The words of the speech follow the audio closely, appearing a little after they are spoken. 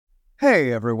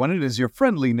Hey everyone, it is your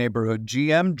friendly neighborhood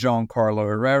GM, Giancarlo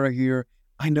Herrera here.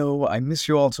 I know I miss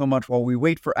you all so much while we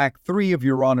wait for Act 3 of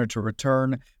Your Honor to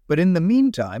return, but in the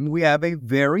meantime, we have a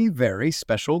very, very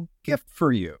special gift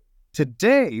for you.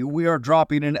 Today, we are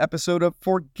dropping an episode of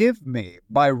Forgive Me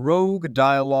by Rogue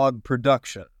Dialogue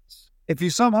Productions. If you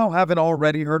somehow haven't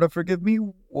already heard of Forgive Me,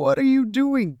 what are you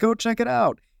doing? Go check it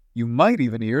out. You might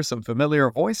even hear some familiar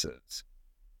voices.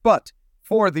 But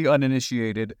for the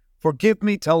uninitiated, Forgive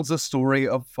Me tells the story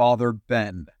of Father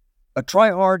Ben, a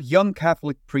try-hard young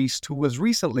Catholic priest who was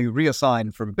recently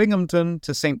reassigned from Binghamton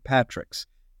to St. Patrick's,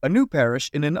 a new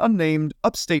parish in an unnamed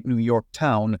upstate New York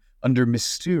town under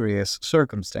mysterious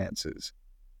circumstances.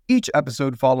 Each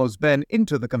episode follows Ben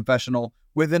into the confessional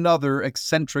with another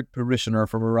eccentric parishioner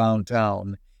from around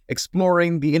town,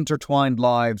 exploring the intertwined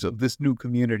lives of this new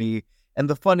community and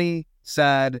the funny,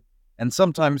 sad, and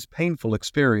sometimes painful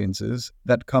experiences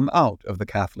that come out of the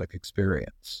Catholic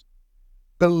experience.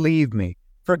 Believe me,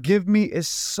 Forgive Me is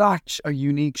such a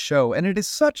unique show, and it is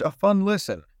such a fun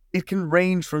listen. It can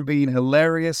range from being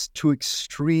hilarious to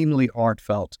extremely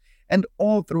heartfelt, and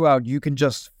all throughout you can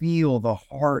just feel the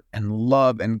heart and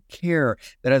love and care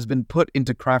that has been put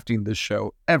into crafting this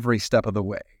show every step of the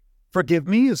way. Forgive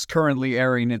Me is currently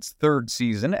airing its third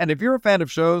season, and if you're a fan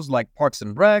of shows like Parks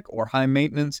and Rec or High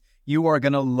Maintenance, you are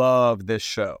going to love this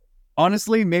show.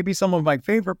 Honestly, maybe some of my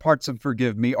favorite parts of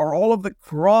Forgive Me are all of the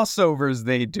crossovers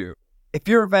they do. If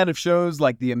you're a fan of shows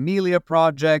like The Amelia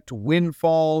Project,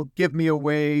 Windfall, Give Me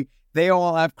Away, they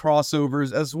all have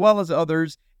crossovers as well as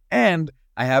others, and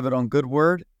I have it on good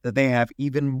word that they have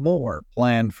even more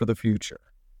planned for the future.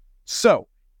 So,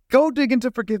 go dig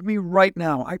into Forgive Me right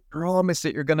now. I promise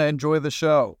that you're going to enjoy the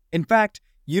show. In fact,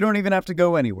 you don't even have to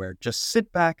go anywhere. Just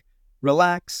sit back,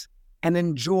 relax, and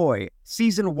enjoy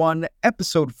Season 1,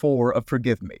 Episode 4 of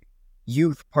Forgive Me,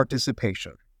 Youth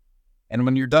Participation. And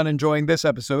when you're done enjoying this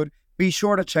episode, be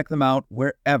sure to check them out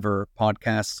wherever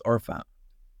podcasts are found.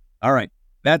 All right,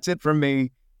 that's it from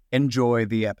me. Enjoy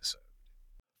the episode.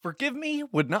 Forgive Me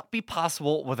would not be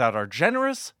possible without our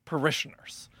generous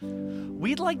parishioners.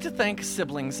 We'd like to thank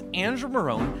siblings Andrew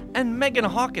Marone and Megan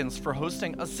Hawkins for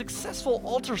hosting a successful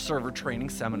altar server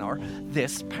training seminar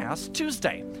this past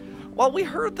Tuesday. While we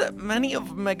heard that many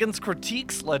of Megan's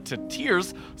critiques led to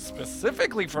tears,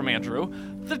 specifically from Andrew,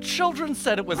 the children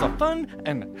said it was a fun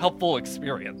and helpful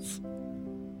experience.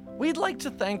 We'd like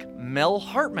to thank Mel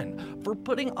Hartman for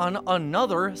putting on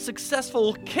another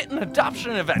successful kitten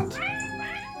adoption event.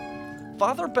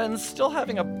 Father Ben's still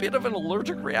having a bit of an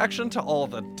allergic reaction to all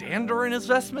the dander in his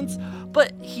vestments,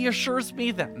 but he assures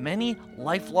me that many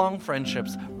lifelong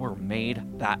friendships were made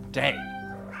that day.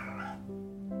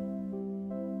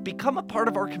 Become a part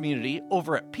of our community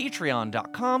over at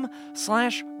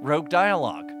patreon.com/Rogue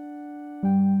Dialogue.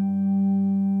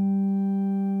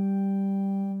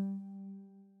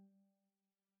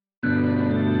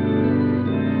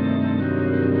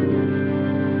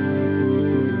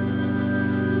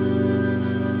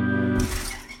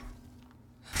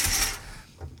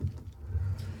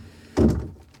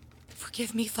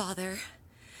 Forgive me, Father,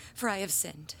 for I have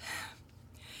sinned.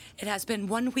 It has been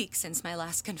 1 week since my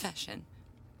last confession.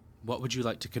 What would you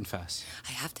like to confess?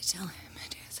 I have to tell him. I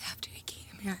have to.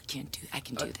 I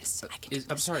can do this.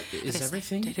 I'm sorry.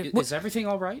 Is everything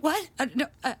all right? What? No.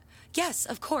 Yes,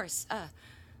 of course.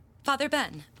 Father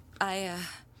Ben,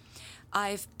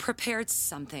 I've prepared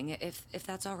something. If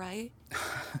that's all right.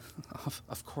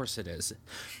 Of course it is.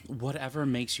 Whatever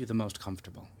makes you the most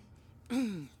comfortable.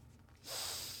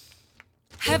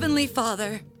 Heavenly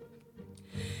Father,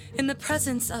 in the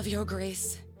presence of your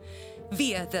grace,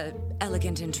 via the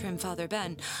elegant and trim Father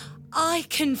Ben, I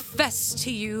confess to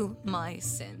you my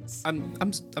sins.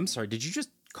 I'm sorry. Did you just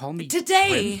call me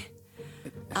today?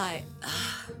 Trim?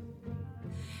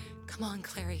 Come on,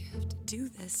 Claire. You have to do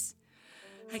this.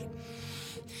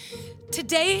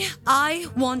 Today, I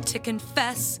want to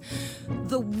confess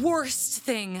the worst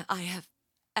thing I have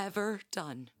ever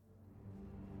done.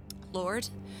 Lord,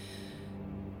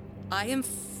 I am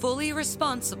fully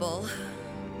responsible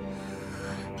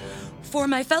for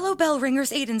my fellow bell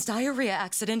ringer's Aiden's diarrhea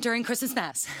accident during Christmas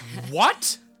Mass.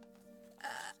 What?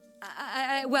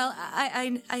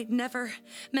 I never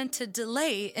meant to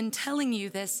delay in telling you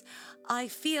this. I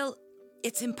feel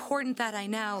it's important that I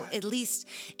now at least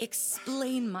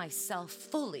explain myself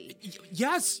fully.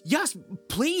 Yes,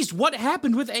 please. What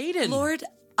happened with Aiden? Lord,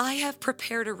 I have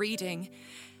prepared a reading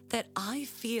that I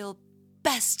feel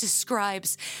best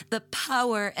describes the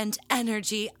power and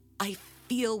energy I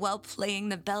feel while playing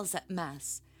the bells at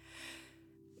Mass.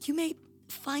 You may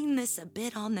find this a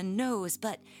bit on the nose,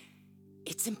 but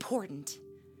it's important.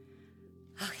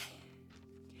 Okay.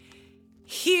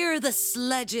 Hear the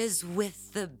sledges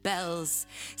with the bells,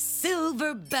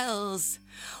 silver bells.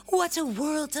 What a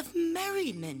world of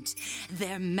merriment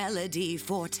their melody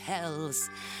foretells.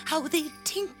 How they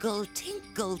tinkle,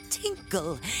 tinkle,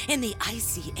 tinkle in the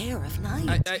icy air of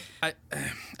night.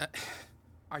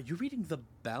 Are you reading The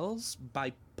Bells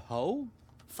by Poe?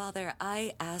 Father,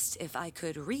 I asked if I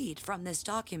could read from this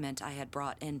document I had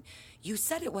brought, and you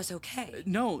said it was okay.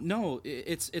 No,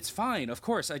 it's fine. Of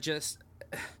course, I just...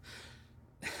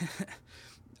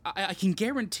 I can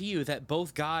guarantee you that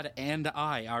both God and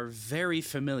I are very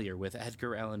familiar with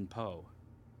Edgar Allan Poe.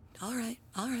 All right.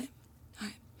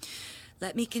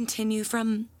 Let me continue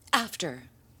from after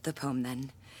the poem,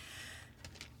 then.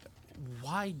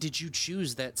 Why did you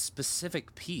choose that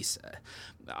specific piece?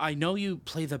 I know you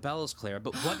play the bells, Claire,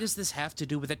 but what does this have to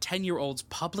do with a 10-year-old's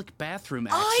public bathroom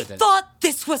accident? I thought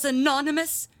this was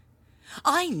anonymous.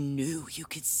 I knew you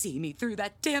could see me through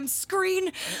that damn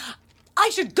screen. I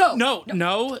should go. No.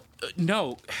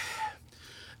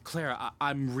 Claire,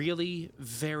 I'm really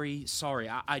very sorry.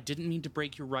 I didn't mean to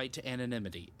break your right to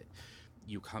anonymity.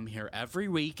 You come here every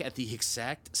week at the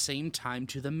exact same time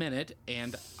to the minute,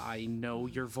 and I know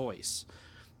your voice.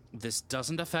 This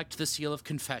doesn't affect the seal of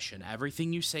confession.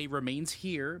 Everything you say remains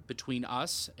here between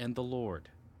us and the Lord.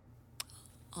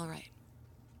 All right.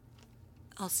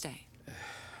 I'll stay.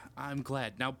 I'm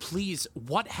glad. Now, please,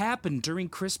 what happened during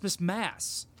Christmas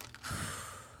Mass?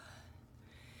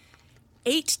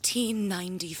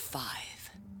 1895.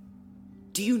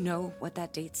 Do you know what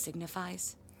that date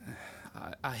signifies?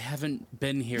 I haven't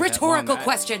been here Rhetorical that long.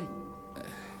 question.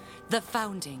 The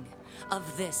founding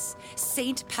of this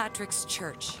St. Patrick's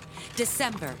Church,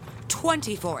 December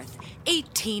 24th,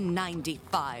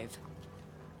 1895.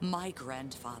 My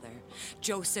grandfather,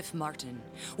 Joseph Martin,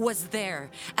 was there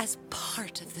as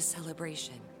part of the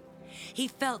celebration. He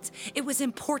felt it was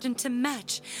important to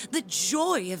match the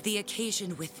joy of the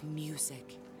occasion with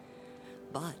music.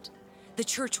 But the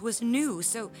church was new,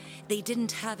 so they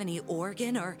didn't have any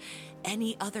organ or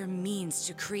any other means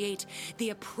to create the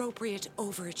appropriate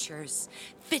overtures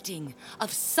fitting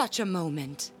of such a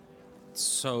moment.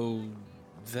 So,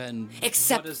 then...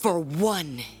 Except for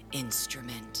one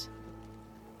instrument.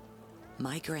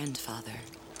 My grandfather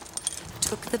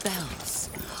took the bells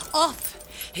off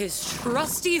his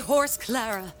trusty horse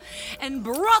Clara and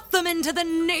brought them into the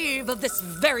nave of this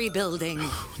very building.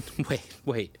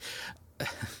 Wait.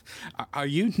 Are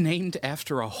you named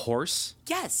after a horse?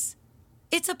 Yes,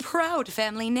 it's a proud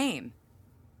family name.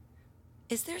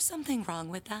 Is there something wrong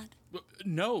with that?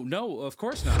 No, of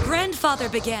course not. Grandfather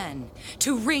began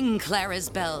to ring Clara's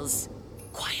bells,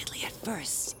 quietly at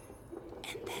first,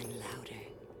 and then louder.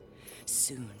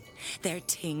 Soon, their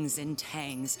tings and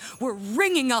tangs were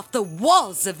ringing off the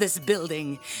walls of this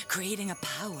building, creating a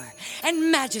power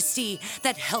and majesty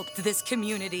that helped this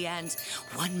community, and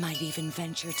one might even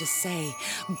venture to say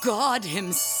God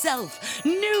himself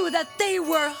knew that they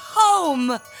were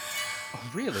home.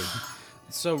 Oh, really?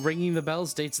 So ringing the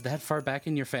bells dates that far back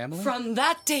in your family? From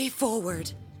that day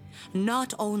forward,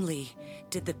 not only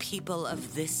did the people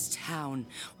of this town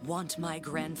want my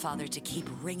grandfather to keep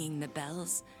ringing the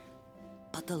bells,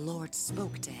 but the Lord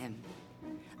spoke to him,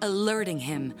 alerting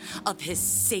him of his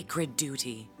sacred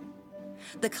duty.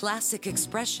 The classic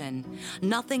expression,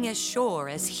 nothing as sure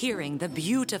as hearing the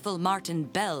beautiful Martin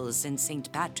bells in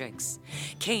St. Patrick's,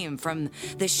 came from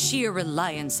the sheer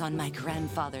reliance on my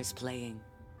grandfather's playing.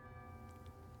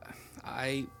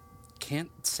 I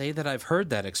can't say that I've heard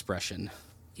that expression.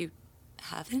 You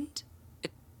haven't?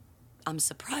 I'm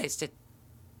surprised.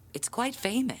 It's quite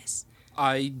famous.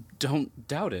 I don't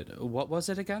doubt it. What was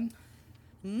it again?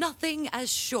 Nothing as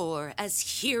sure as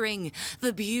hearing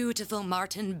the beautiful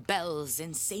Martin bells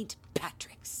in St.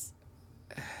 Patrick's.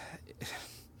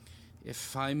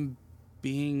 If I'm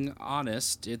being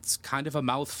honest, it's kind of a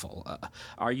mouthful.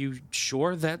 Are you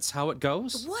sure that's how it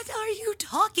goes? What are you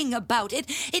talking about?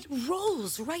 It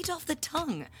rolls right off the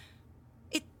tongue.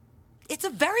 It's a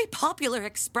very popular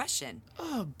expression.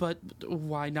 But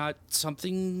why not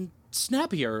something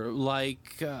snappier,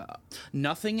 like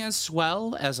nothing as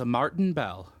swell as a Martin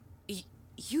bell?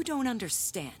 You don't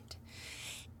understand.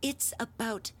 It's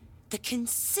about the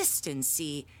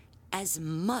consistency as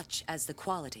much as the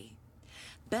quality.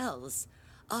 Bells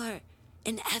are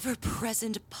an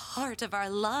ever-present part of our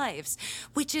lives,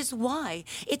 which is why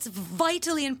it's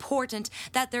vitally important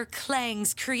that their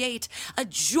clangs create a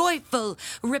joyful,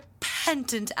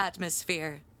 repentant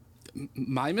atmosphere.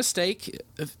 My mistake.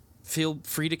 Feel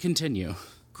free to continue.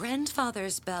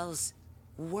 Grandfather's bells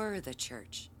were the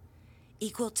church,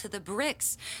 equal to the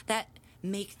bricks that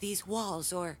make these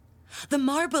walls or the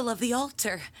marble of the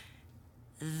altar.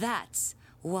 That's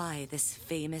why this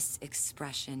famous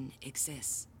expression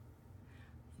exists.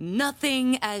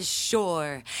 Nothing as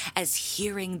sure as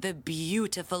hearing the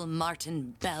beautiful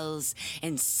Martin bells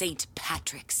in St.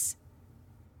 Patrick's.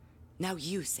 Now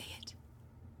you say it.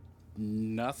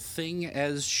 Nothing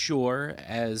as sure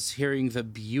as hearing the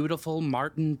beautiful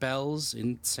Martin bells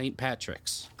in St.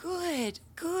 Patrick's. Good,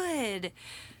 good.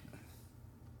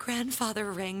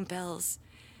 Grandfather rang bells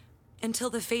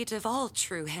until the fate of all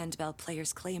true handbell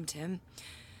players claimed him.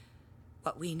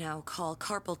 What we now call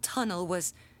carpal tunnel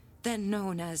was then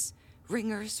known as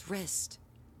Ringer's Wrist.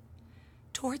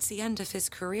 Towards the end of his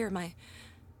career, my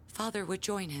father would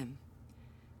join him,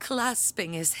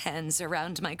 clasping his hands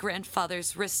around my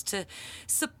grandfather's wrist to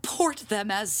support them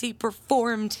as he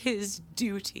performed his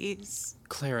duties.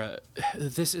 Clara,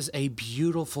 this is a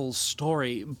beautiful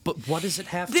story, but what does it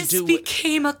have to do This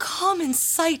became a common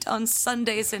sight on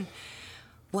Sundays, and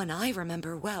one I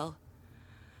remember well.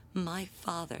 My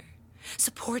father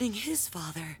supporting his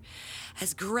father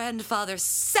as grandfather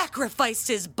sacrificed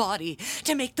his body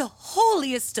to make the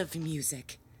holiest of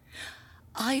music.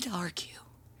 I'd argue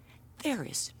there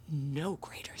is no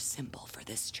greater symbol for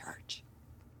this church.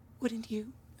 Wouldn't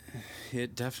you?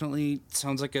 It definitely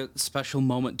sounds like a special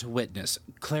moment to witness.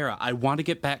 Clara, I want to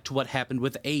get back to what happened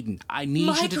with Aiden. I need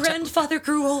My you to grandfather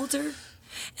grew older,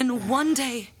 and one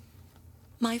day,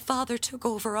 my father took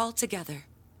over altogether.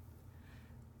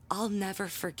 I'll never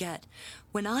forget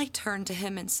when I turned to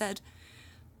him and said,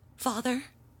 "Father,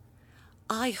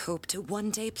 I hope to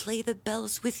one day play the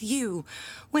bells with you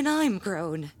when I'm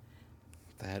grown."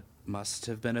 That must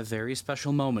have been a very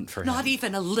special moment for him. Not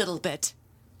even a little bit.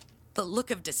 The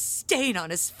look of disdain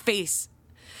on his face.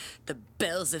 "The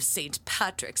bells of St.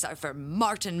 Patrick's are for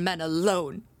Martin men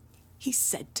alone," he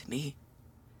said to me.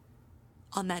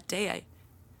 On that day,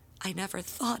 I never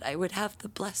thought I would have the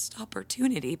blessed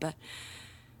opportunity, but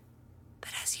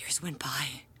as years went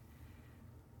by,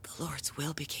 the Lord's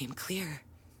will became clear.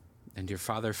 And your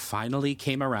father finally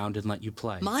came around and let you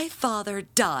play. My father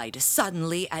died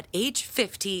suddenly at age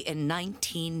 50 in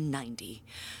 1990.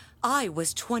 I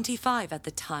was 25 at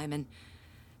the time and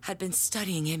had been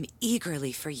studying him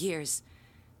eagerly for years,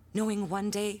 knowing one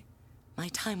day my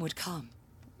time would come.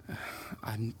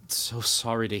 I'm so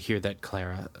sorry to hear that,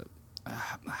 Clara.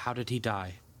 How did he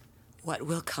die? What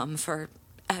will come for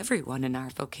everyone in our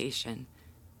vocation?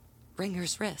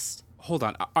 Ringer's Wrist. Hold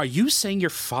on. Are you saying your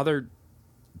father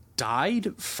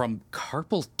died from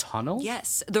carpal tunnel?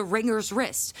 Yes, the Ringer's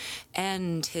Wrist.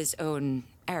 And his own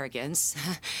arrogance.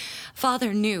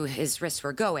 Father knew his wrists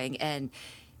were going, and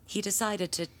he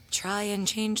decided to try and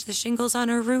change the shingles on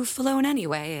our roof alone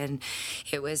anyway. And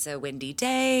it was a windy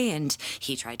day, and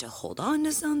he tried to hold on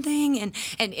to something,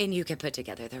 and you can put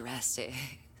together the rest.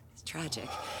 It's tragic.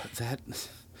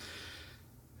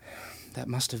 That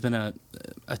must have been a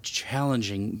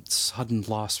challenging, sudden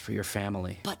loss for your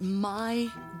family. But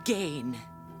my gain,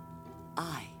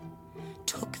 I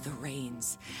took the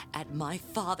reins at my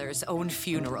father's own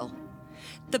funeral.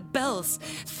 The bells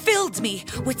filled me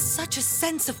with such a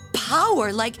sense of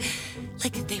power, like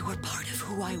they were part of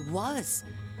who I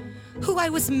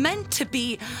was meant to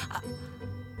be.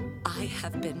 I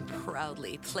have been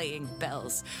proudly playing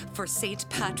bells for St.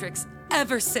 Patrick's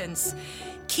ever since,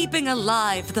 keeping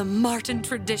alive the Martin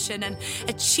tradition and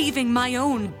achieving my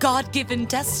own God-given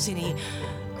destiny.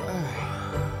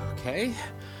 Okay.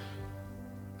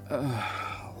 A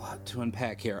lot to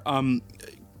unpack here.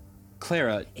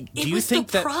 Clara, do you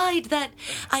think that... It was the pride that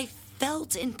I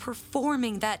felt in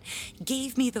performing that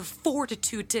gave me the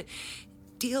fortitude to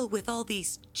deal with all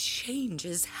these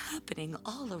changes happening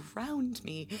all around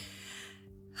me.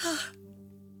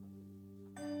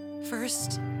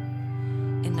 First,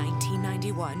 in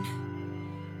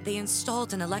 1991, they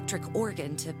installed an electric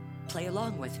organ to play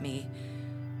along with me.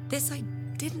 This I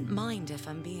didn't mind, if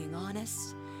I'm being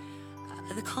honest.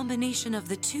 The combination of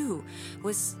the two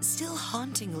was still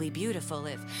hauntingly beautiful,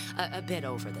 if a bit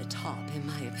over the top, in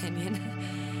my opinion.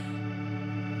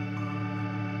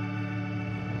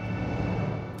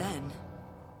 Then,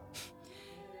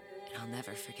 and I'll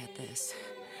never forget this,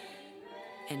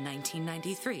 in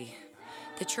 1993,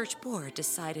 the church board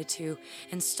decided to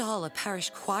install a parish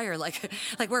choir like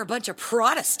we're a bunch of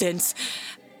Protestants.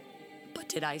 But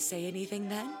did I say anything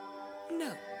then?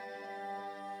 No.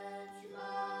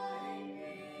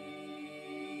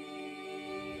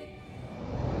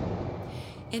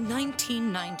 In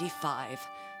 1995,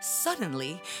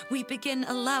 suddenly, we begin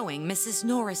allowing Mrs.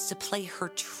 Norris to play her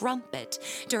trumpet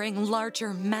during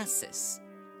larger masses.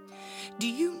 Do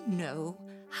you know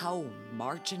how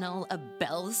marginal a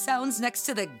bell sounds next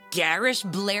to the garish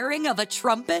blaring of a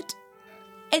trumpet?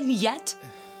 And yet,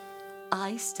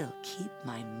 I still keep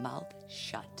my mouth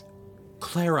shut.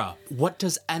 Clara, what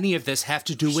does any of this have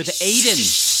to do with Aiden?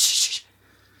 Shh.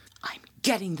 I'm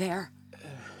getting there.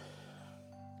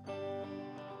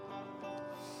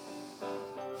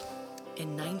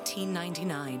 In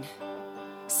 1999,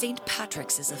 St.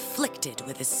 Patrick's is afflicted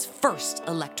with his first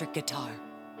electric guitar.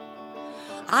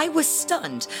 I was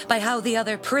stunned by how the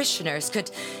other parishioners could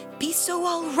be so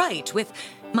all right with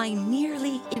my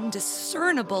nearly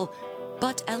indiscernible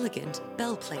but elegant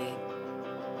bell playing.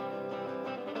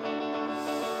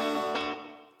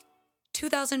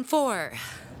 2004,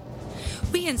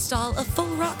 we install a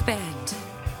full rock band.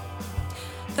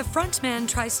 The frontman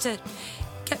tries to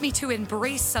get me to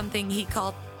embrace something he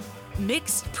called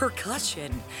mixed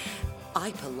percussion.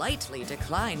 I politely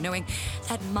decline, knowing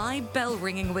that my bell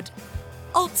ringing would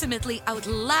ultimately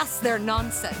outlast their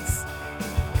nonsense.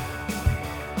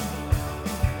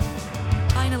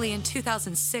 Finally, in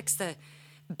 2006, the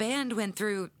band went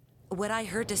through what I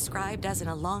heard described as an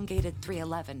elongated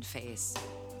 311 phase.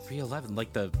 311,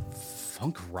 like the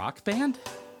funk rock band?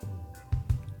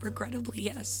 Regrettably,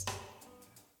 yes.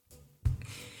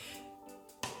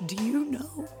 Do you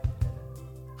know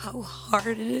how hard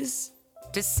it is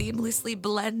to seamlessly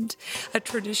blend a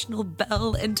traditional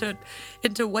bell into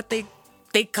what they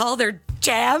call their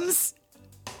jams?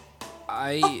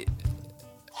 I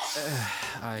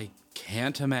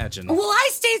can't imagine. Well, I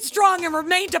stayed strong and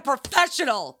remained a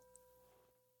professional.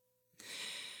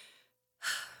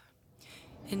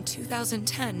 In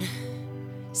 2010,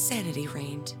 sanity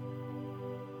reigned.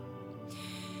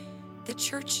 The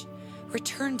church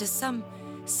returned to some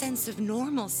sense of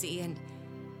normalcy, and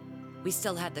we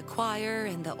still had the choir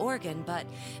and the organ, but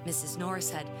Mrs. Norris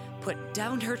had put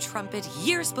down her trumpet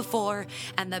years before,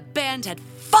 and the band had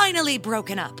finally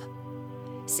broken up.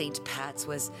 St. Pat's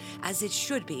was as it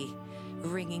should be,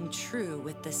 ringing true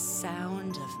with the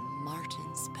sound of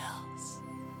Martin's bells.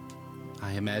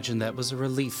 I imagine that was a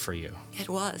relief for you. It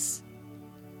was.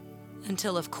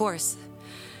 Until, of course,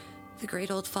 the great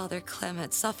old Father Clem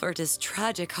had suffered his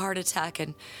tragic heart attack,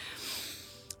 and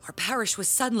our parish was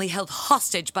suddenly held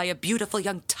hostage by a beautiful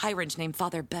young tyrant named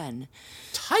Father Ben.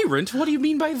 Tyrant? What do you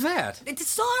mean by that?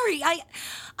 Sorry,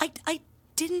 I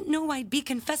didn't know I'd be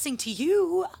confessing to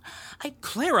you.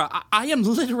 Clara, I am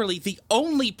literally the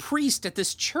only priest at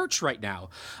this church right now.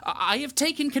 I have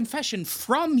taken confession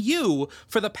from you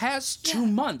for the past 2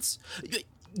 months.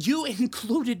 You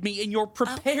included me in your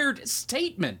prepared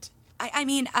statement.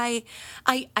 I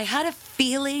had a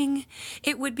feeling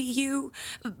it would be you,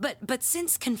 but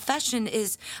since confession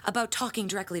is about talking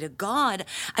directly to God,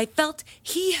 I felt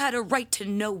he had a right to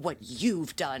know what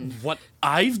you've done. What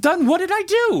I've done? What did I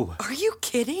do? Are you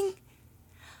kidding?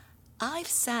 I've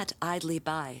sat idly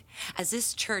by as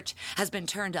this church has been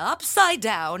turned upside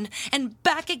down and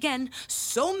back again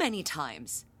so many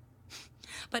times.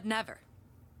 But never,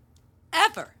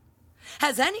 ever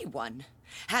has anyone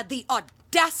had the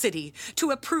audacity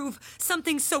to approve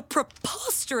something so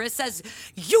preposterous as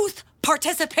youth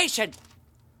participation.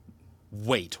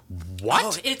 Wait, what?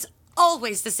 Oh, it's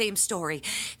always the same story.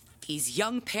 These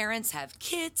young parents have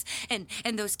kids, and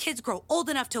those kids grow old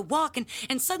enough to walk,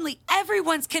 and suddenly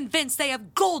everyone's convinced they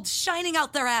have gold shining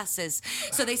out their asses.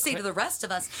 So they say to the rest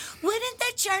of us, wouldn't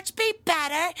the church be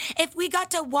better if we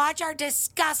got to watch our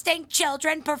disgusting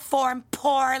children perform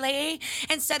poorly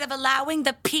instead of allowing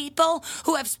the people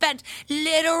who have spent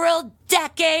literal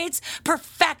decades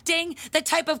perfecting the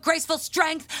type of graceful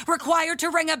strength required to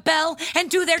ring a bell and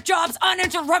do their jobs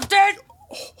uninterrupted?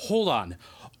 Hold on.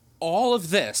 All of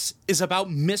this is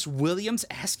about Miss Williams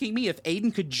asking me if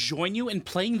Aiden could join you in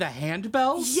playing the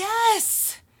handbells?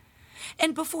 Yes!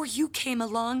 And before you came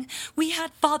along, we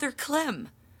had Father Clem.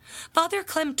 Father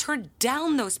Clem turned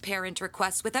down those parent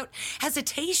requests without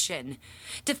hesitation,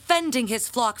 defending his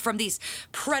flock from these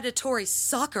predatory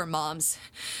soccer moms.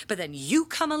 But then you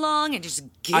come along and just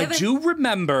give I do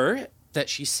remember that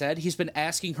she said he's been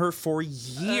asking her for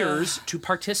years to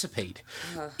participate.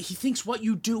 He thinks what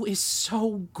you do is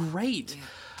so great.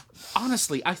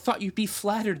 Honestly, I thought you'd be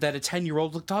flattered that a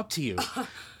 10-year-old looked up to you.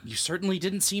 You certainly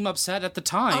didn't seem upset at the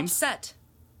time. Upset?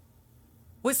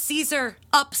 Was Caesar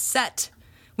upset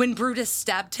when Brutus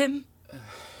stabbed him?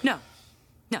 No.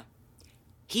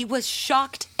 He was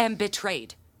shocked and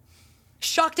betrayed.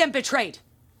 Shocked and betrayed.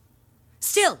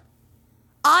 Still,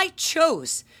 I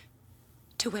chose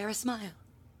to wear a smile,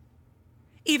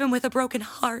 even with a broken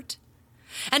heart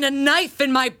and a knife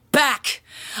in my back.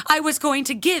 I was going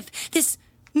to give this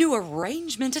new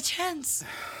arrangement a chance.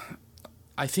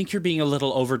 I think you're being a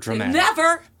little overdramatic.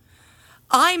 Never!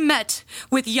 I met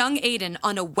with young Aiden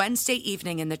on a Wednesday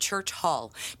evening in the church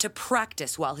hall to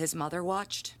practice while his mother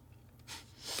watched.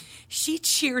 She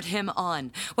cheered him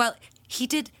on while he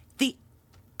did the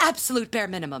absolute bare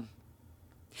minimum.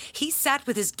 He sat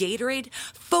with his Gatorade,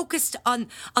 focused on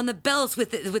the bells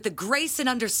with the grace and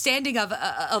understanding of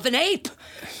an ape.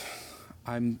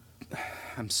 I'm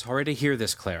sorry to hear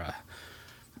this, Clara.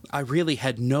 I really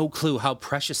had no clue how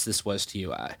precious this was to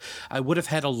you. I would have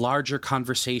had a larger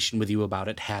conversation with you about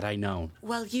it had I known.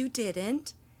 Well, you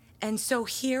didn't. And so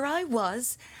here I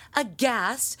was,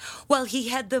 aghast, while he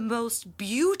had the most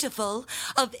beautiful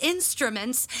of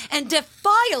instruments and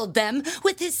defiled them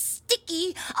with his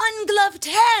sticky, ungloved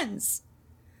hands.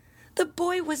 The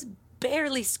boy was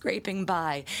barely scraping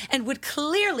by and would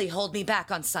clearly hold me back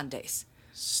on Sundays.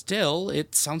 Still,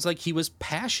 it sounds like he was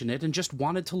passionate and just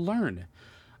wanted to learn.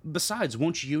 Besides,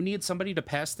 won't you need somebody to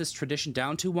pass this tradition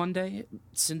down to one day,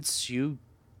 since you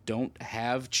don't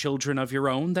have children of your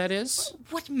own, that is?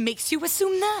 What makes you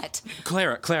assume that?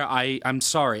 Clara, I'm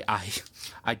sorry.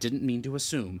 I didn't mean to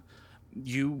assume.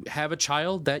 You have a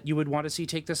child that you would want to see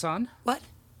take this on? What?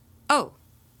 Oh,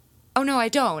 no, I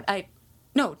don't.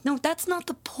 No, that's not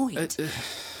the point.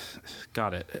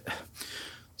 Got it.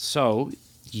 So,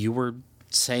 you were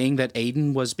saying that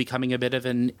Aiden was becoming a bit of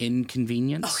an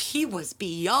inconvenience? Oh, he was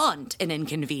beyond an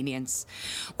inconvenience.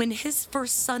 When his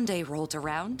first Sunday rolled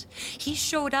around, he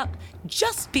showed up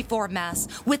just before Mass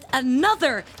with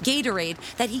another Gatorade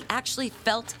that he actually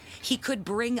felt he could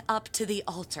bring up to the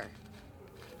altar.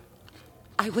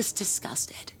 I was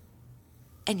disgusted.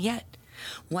 And yet,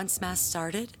 once Mass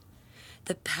started,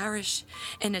 the parish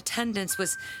in attendance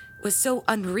was so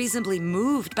unreasonably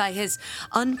moved by his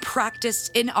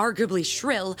unpracticed, inarguably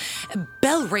shrill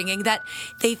bell ringing that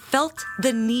they felt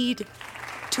the need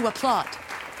to applaud.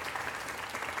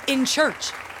 In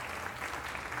church.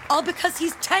 All because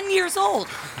he's 10 years old.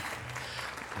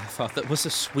 I thought that was a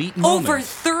sweet moment. Over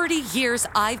 30 years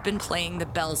I've been playing the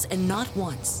bells, and not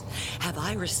once have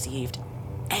I received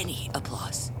any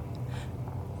applause.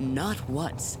 Not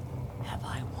once have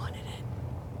I wanted it.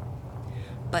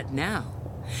 But now,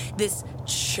 this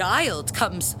child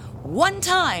comes one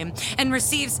time and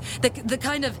receives the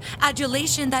kind of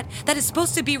adulation that is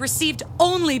supposed to be received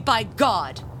only by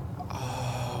God.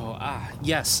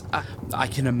 Yes. I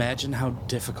can imagine how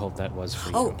difficult that was for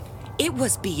you. Oh, it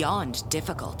was beyond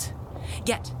difficult.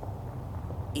 Yet,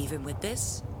 even with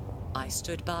this, I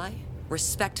stood by,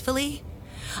 respectfully.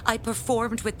 I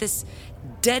performed with this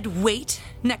dead weight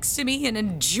next to me and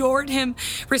endured him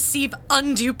receive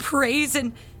undue praise,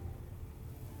 and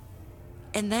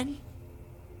then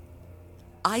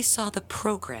I saw the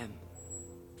program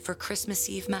for Christmas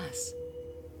Eve Mass.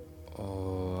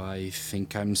 Oh, I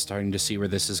think I'm starting to see where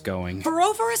this is going. For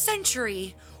over a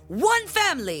century, one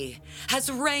family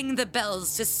has rang the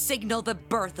bells to signal the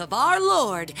birth of our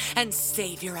Lord and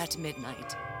Savior at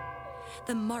midnight.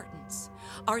 The Martins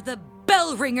are the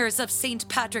bell ringers of St.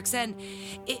 Patrick's and,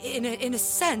 in a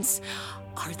sense,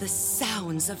 are the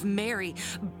sounds of Mary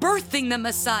birthing the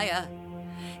Messiah.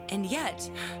 And yet,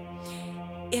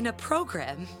 in a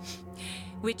program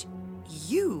which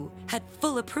you had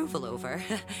full approval over,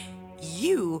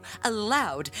 you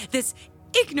allowed this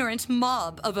ignorant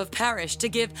mob of a parish to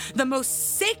give the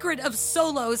most sacred of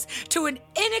solos to an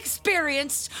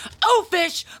inexperienced,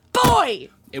 oafish boy!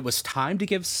 It was time to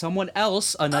give someone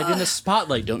else a night in the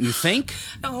spotlight, don't you think?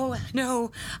 Oh,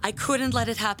 no, I couldn't let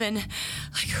it happen.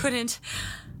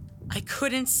 I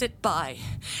couldn't sit by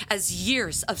as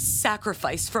years of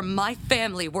sacrifice from my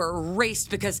family were erased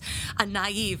because a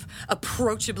naive,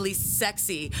 approachably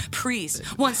sexy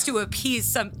priest wants to appease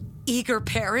some eager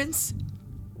parents.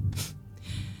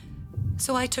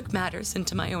 So I took matters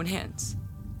into my own hands.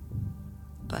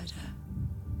 But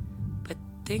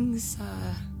things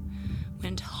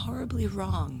went horribly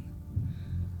wrong.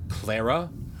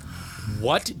 Clara,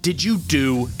 what did you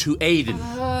do to Aiden?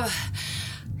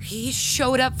 He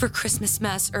showed up for Christmas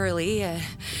Mass early,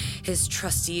 his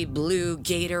trusty blue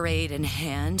Gatorade in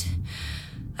hand.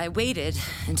 I waited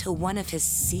until one of his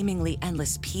seemingly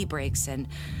endless pee breaks, and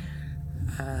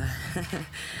I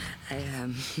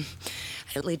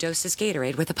lightly dosed his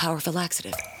Gatorade with a powerful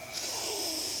laxative.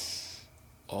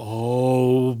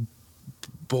 Oh,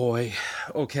 boy.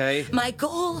 Okay. My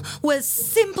goal was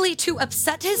simply to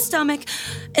upset his stomach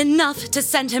enough to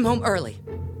send him home early.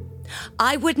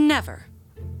 I would never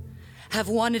have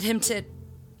wanted him to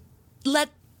let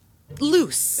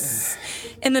loose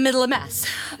in the middle of Mass.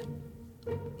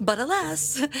 But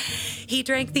alas, he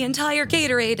drank the entire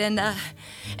Gatorade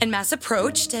and Mass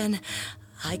approached, and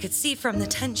I could see from the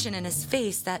tension in his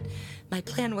face that my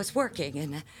plan was working,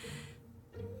 and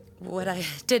what I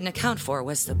didn't account for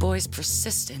was the boy's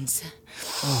persistence.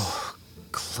 Oh,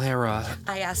 Clara.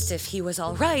 I asked if he was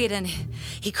all right, and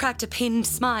he cracked a pained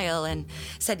smile and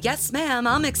said, "Yes, ma'am,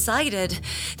 I'm excited.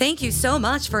 Thank you so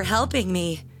much for helping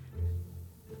me."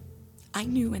 I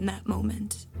knew in that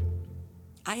moment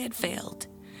I had failed,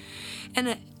 and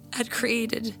it had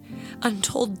created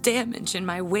untold damage in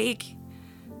my wake.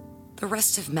 The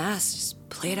rest of Mass just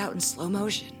played out in slow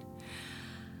motion.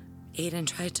 Aiden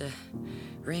tried to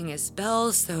ring his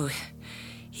bells, though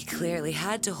he clearly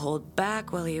had to hold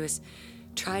back while he was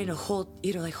trying to hold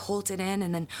it in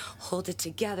and then hold it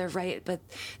together, right? But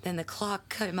then the clock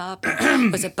came up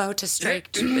and was about to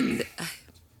strike.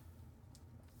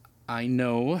 I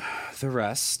know the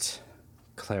rest,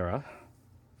 Clara.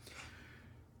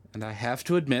 And I have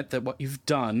to admit that what you've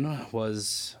done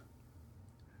was,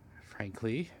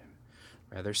 frankly,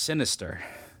 rather sinister.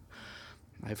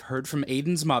 I've heard from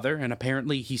Aiden's mother, and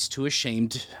apparently he's too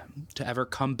ashamed to ever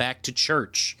come back to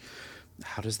church.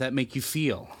 How does that make you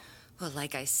feel? Well,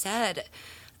 like I said,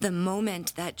 the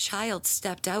moment that child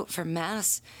stepped out for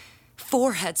Mass,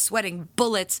 forehead sweating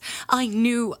bullets, I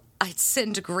knew I'd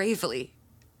sinned gravely.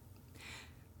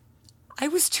 I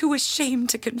was too ashamed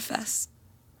to confess.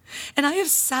 And I have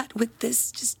sat with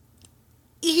this just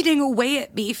eating away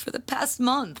at me for the past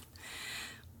month.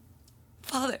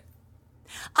 Father,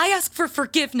 I ask for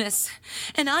forgiveness,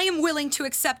 and I am willing to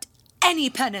accept any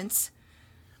penance.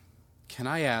 Can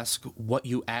I ask what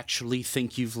you actually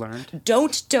think you've learned?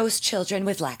 Don't dose children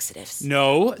with laxatives.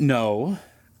 No.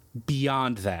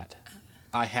 Beyond that.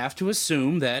 I have to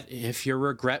assume that if your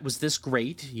regret was this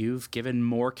great, you've given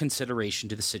more consideration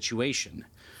to the situation.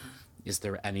 Is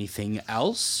there anything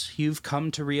else you've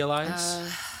come to realize?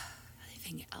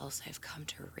 Anything else I've come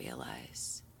to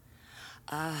realize?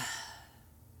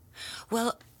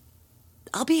 Well,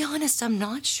 I'll be honest, I'm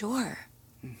not sure.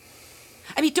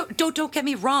 I mean, don't get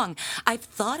me wrong. I've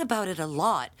thought about it a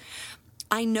lot.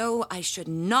 I know I should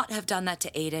not have done that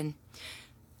to Aiden.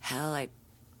 Hell, I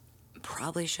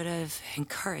probably should have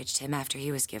encouraged him after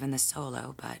he was given the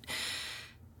solo,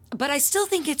 but I still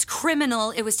think it's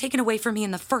criminal it was taken away from me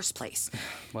in the first place.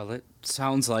 Well, it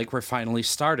sounds like we're finally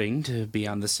starting to be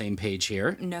on the same page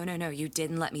here. No, you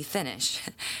didn't let me finish.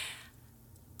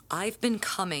 I've been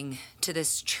coming to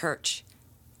this church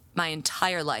my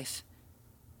entire life.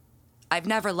 I've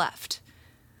never left.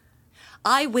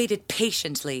 I waited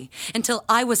patiently until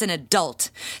I was an adult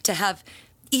to have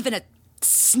even a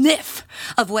sniff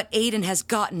of what Aiden has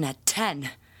gotten at 10.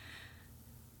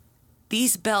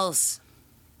 These bells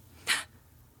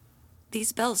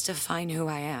define who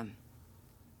I am.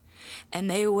 And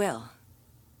they will,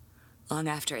 long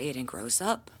after Aiden grows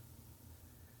up,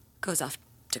 goes off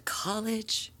to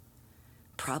college,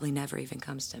 probably never even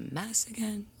comes to Mass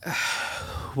again.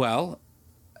 Well,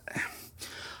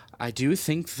 I do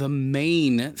think the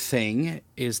main thing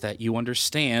is that you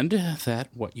understand that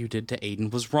what you did to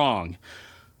Aiden was wrong.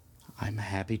 I'm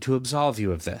happy to absolve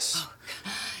you of this.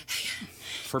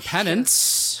 For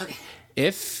penance, Okay.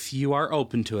 if you are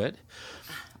open to it,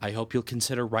 I hope you'll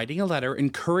consider writing a letter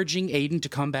encouraging Aiden to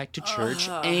come back to church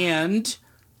and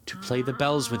to play the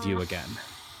bells with you again.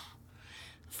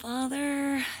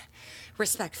 Father,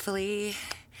 respectfully,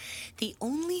 the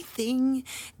only thing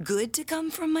good to come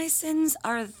from my sins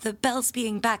are the bells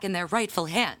being back in their rightful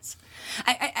hands.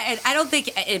 I don't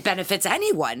think it benefits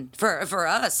anyone for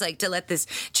us, like, to let this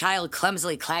child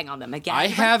clumsily clang on them again. I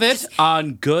have it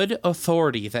on good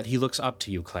authority that he looks up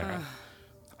to you, Clara.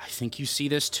 I think you see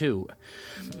this too.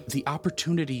 The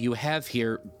opportunity you have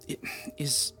here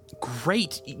is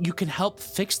great. You can help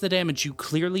fix the damage you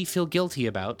clearly feel guilty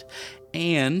about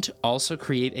and also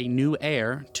create a new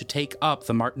heir to take up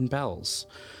the Martin Bells.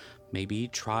 Maybe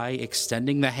try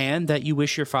extending the hand that you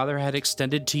wish your father had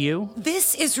extended to you?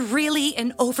 This is really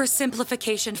an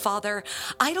oversimplification, Father.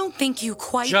 I don't think you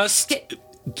quite... Just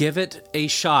give it a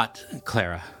shot,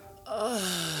 Clara.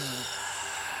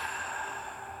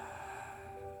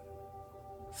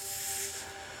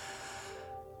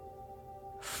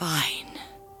 Fine.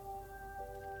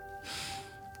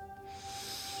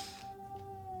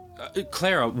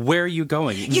 Clara, where are you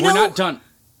going? You We're know- not done.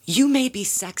 You may be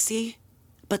sexy,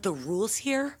 but the rules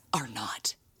here are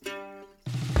not.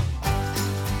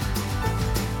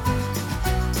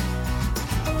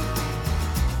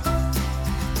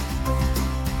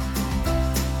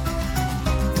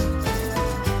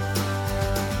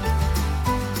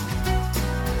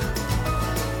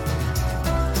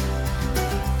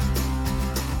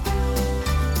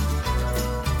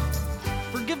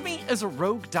 Forgive Me is a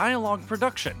Rogue Dialogue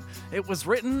production. It was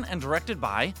written and directed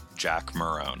by Jack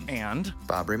Marone. and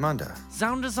Bob Raymunda.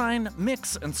 sound design,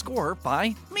 mix, and score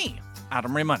by me,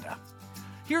 Adam Raymunda.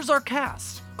 Here's our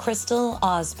cast. Crystal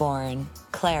Osborne,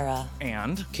 Clara.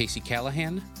 And Casey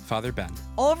Callahan, Father Ben.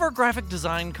 all of our graphic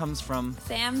design comes from...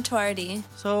 Sam Twardy.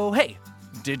 So, hey,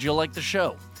 did you like the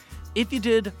show? If you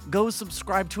did, go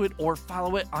subscribe to it or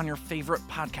follow it on your favorite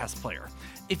podcast player.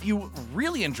 If you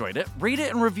really enjoyed it, rate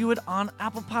it and review it on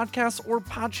Apple Podcasts or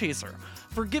Podchaser.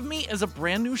 Forgive Me is a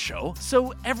brand new show,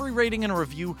 so every rating and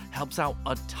review helps out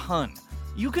a ton.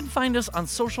 You can find us on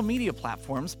social media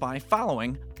platforms by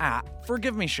following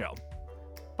 @ForgiveMeShow.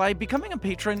 By becoming a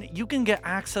patron, you can get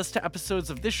access to episodes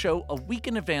of this show a week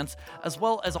in advance, as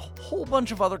well as a whole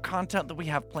bunch of other content that we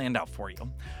have planned out for you.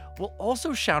 We'll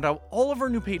also shout out all of our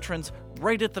new patrons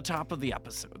right at the top of the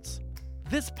episodes.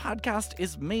 This podcast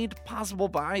is made possible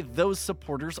by those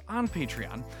supporters on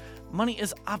Patreon. Money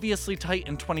is obviously tight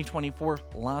in 2020 for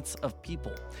lots of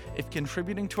people. If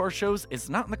contributing to our shows is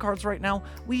not in the cards right now,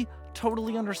 we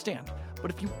totally understand.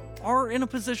 But if you are in a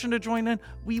position to join in,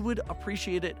 we would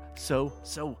appreciate it so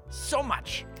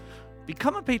much.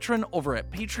 Become a patron over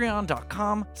at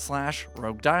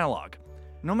patreon.com/Rogue Dialogue.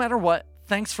 No matter what,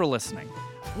 thanks for listening.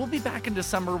 We'll be back in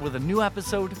December with a new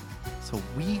episode, so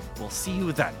we will see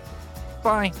you then.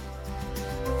 Bye.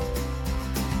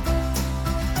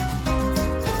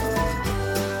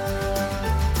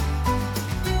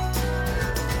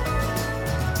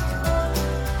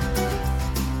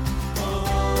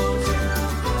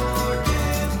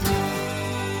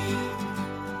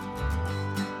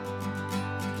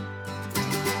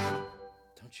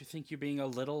 Don't you think you're being a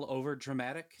little over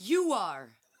dramatic? You are.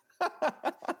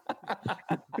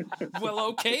 Well,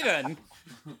 okay then.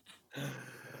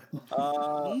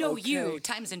 No, you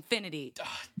times infinity.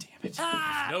 Oh, damn it.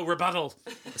 No rebuttal.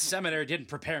 The seminary didn't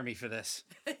prepare me for this.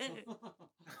 Got him.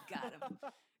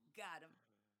 Got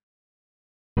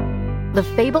him. The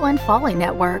Fable and Folly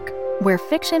Network, where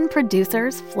fiction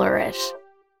producers flourish.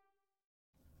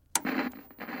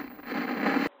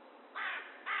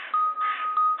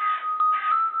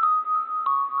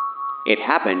 It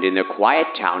happened in the quiet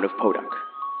town of Podunk,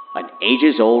 an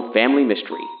ages-old family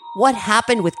mystery. What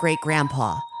happened with Great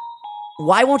Grandpa?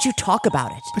 Why won't you talk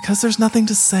about it? Because there's nothing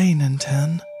to say,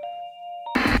 Ninten.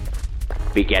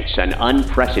 Begets an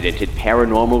unprecedented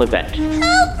paranormal event.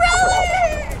 Help,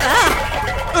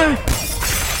 brother!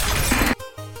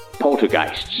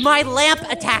 Poltergeists. My lamp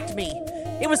attacked me.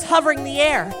 It was hovering in the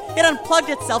air. It unplugged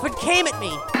itself and came at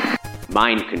me.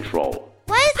 Mind control.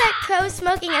 Why is that crow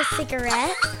smoking a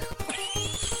cigarette?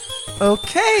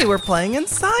 Okay, we're playing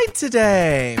inside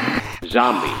today.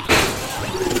 Zombies.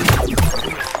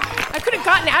 I could have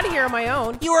gotten out of here on my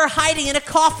own. You were hiding in a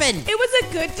coffin. It was a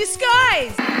good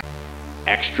disguise.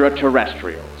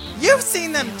 Extraterrestrials. You've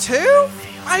seen them too?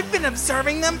 I've been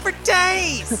observing them for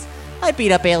days. I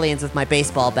beat up aliens with my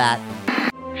baseball bat.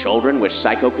 Children with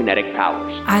psychokinetic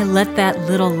powers. I let that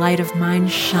little light of mine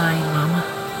shine, Mama,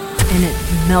 and it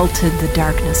melted the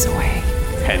darkness away.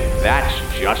 And that's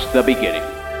just the beginning.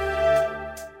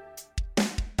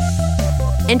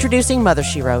 Introducing Mother,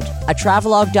 She Wrote, a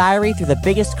travelogue diary through the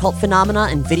biggest cult phenomena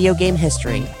in video game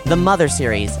history, the Mother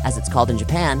series, as it's called in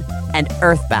Japan, and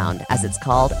Earthbound, as it's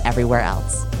called everywhere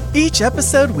else. Each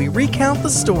episode, we recount the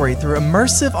story through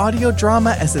immersive audio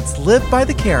drama as it's lived by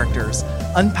the characters,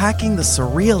 unpacking the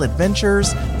surreal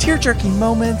adventures, tear-jerking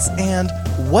moments, and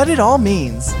what it all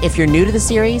means. If you're new to the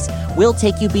series, we'll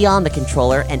take you beyond the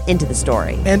controller and into the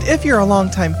story. And if you're a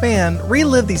longtime fan,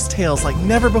 relive these tales like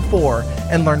never before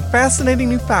and learn fascinating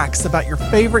new facts about your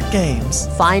favorite games.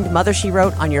 Find Mother, She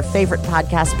Wrote on your favorite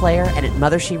podcast player and at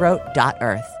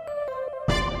mothershewrote.earth.